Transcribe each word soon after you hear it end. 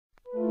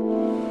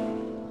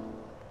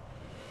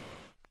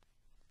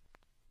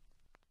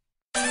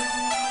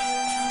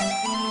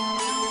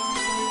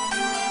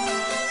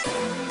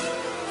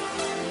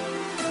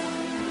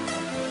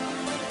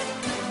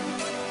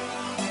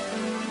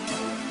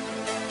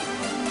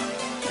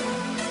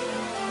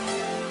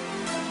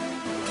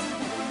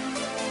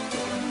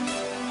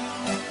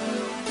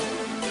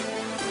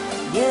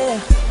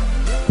Yeah.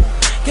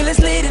 Girl, it's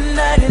late at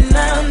night and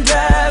I'm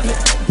driving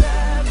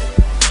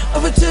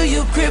over to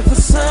your crib for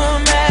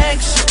some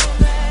action,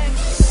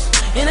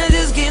 and I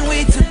just can't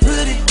wait to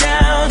put it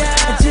down.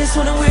 I just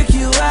wanna work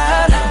you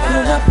out,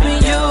 pull up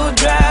in your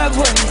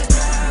driveway.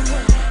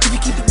 If you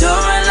keep the door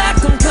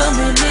unlocked, I'm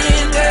coming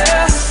in,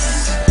 girl.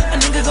 A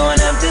nigga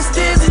going up the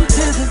stairs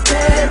into the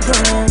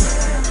bedroom.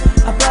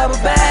 I pop a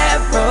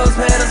bath, rose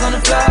petals on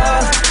the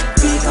floor.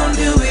 We gon'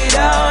 do it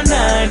all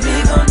night, we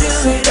gon' do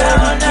it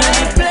all night. Can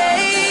we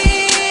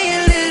play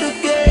a little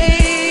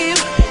game?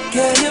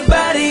 Girl, your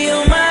body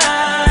on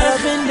mine,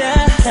 up and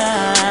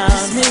down.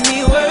 Just make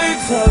me work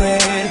for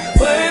it,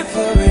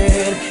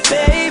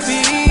 baby.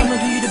 I'ma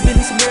do you the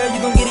business, and girl,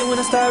 you gon' get it when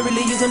I start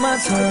really using my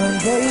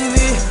tongue,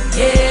 baby.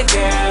 Yeah,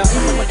 girl,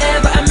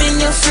 whenever I'm in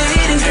your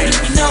city,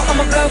 you know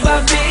I'ma go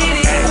by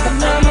Biddy. I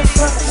know I'ma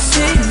fuck the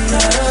city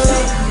up,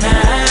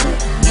 nah.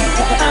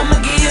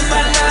 I'ma give you my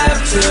love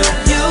to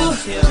you.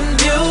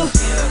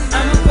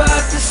 I'm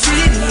about to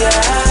see ya.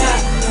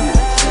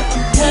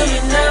 Tell me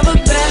never,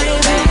 baby,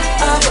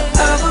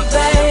 over,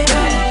 baby.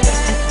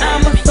 And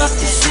I'ma fuck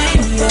the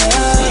city ya.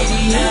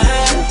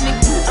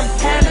 I'm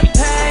kinda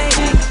paid,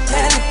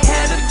 kinda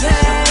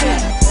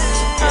paid.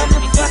 I'ma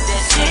fuck the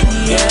city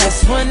ya.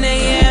 It's 1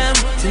 AM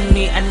to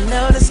me. I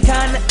know that's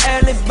kinda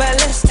early, but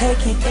let's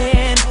take it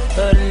in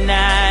for the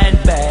night,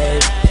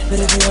 babe. But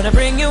if you wanna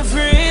bring your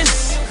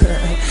friends,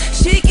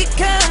 she can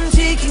come,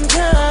 she can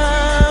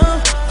come.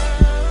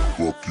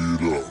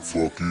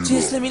 Fuck it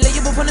Just up. let me lay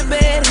you both on the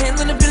bed, hands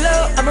on the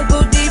pillow. I'ma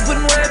go deep, put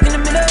work in the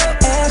middle.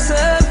 Ass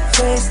up,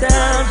 face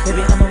down,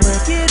 baby, I'ma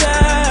work it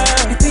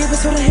out. If people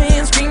hold the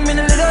hands, screaming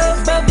a little,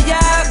 but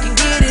y'all can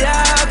get it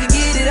all, can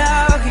get it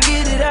all, can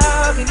get it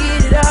all, can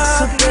get it all.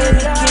 So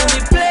baby, can we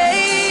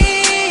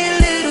play a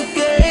little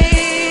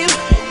game?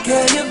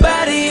 Girl, your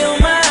body on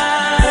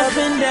mine, up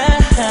and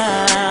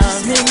down.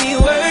 Just make me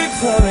work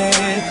for it,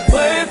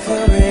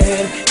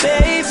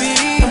 baby.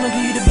 I'ma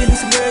give you the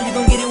business, and girl, you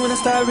gon' get it when I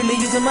start really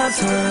using my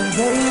tongue,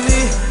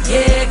 baby.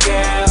 Yeah,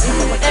 girl,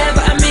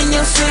 whenever I'm in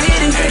your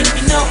city,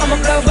 you know I'ma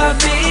go by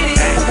Biddy.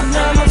 I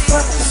know I'ma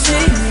fuck the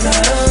city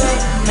up,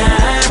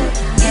 nah.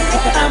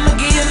 I'ma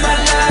give you my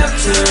love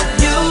to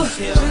you.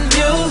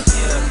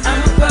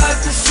 I'm about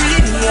to see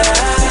ya.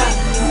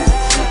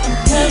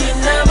 Tell you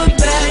never,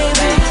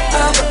 baby,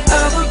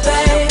 over,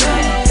 baby.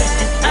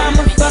 And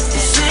I'ma fuck the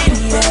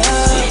city up.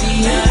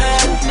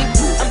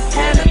 I'm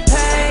kinda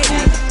paid,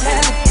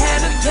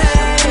 kinda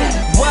paid.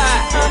 Why?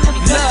 I'ma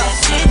fuck the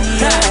city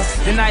up.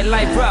 The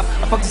nightlife rough,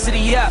 I fuck the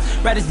city up.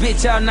 Ride this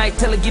bitch all night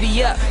till I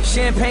giddy up.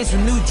 Champagne's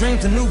from new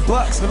dreams and new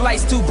bucks. The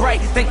lights too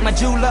bright, think my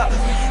jewel up.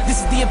 This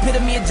is the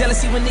epitome of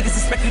jealousy when niggas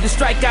expect you to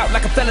strike out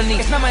like a felony.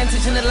 It's not my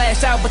intention to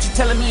lash out, but you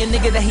telling me a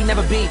nigga that he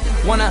never be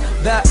one of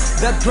the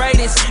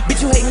greatest.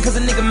 Bitch, you hating cause a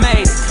nigga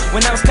made it.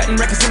 When I was cutting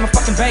records in my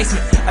fucking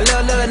basement, a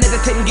little nigga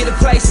couldn't get a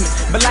placement.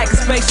 But like a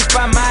spaceship,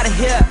 I'm out of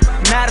here,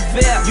 not a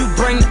fear. You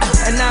bring the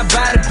and I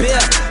buy the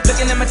bill.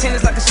 Looking at my chain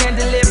is like a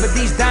chandelier, but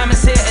these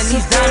diamonds here and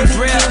these diamonds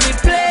real. Can we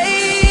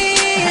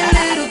play a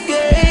little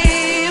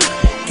game?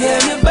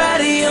 Girl, your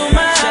body on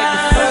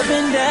mine, up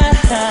and down.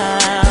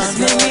 Just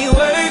make me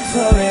work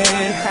for it,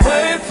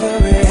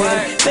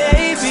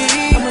 baby.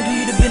 I'ma give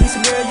you the business,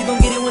 and girl, you gon'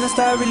 get it when I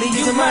start really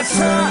using my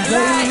tongue,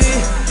 baby.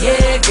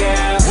 Yeah,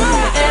 girl,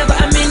 whenever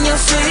I'm in your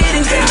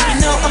city,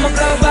 you know I'ma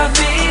go by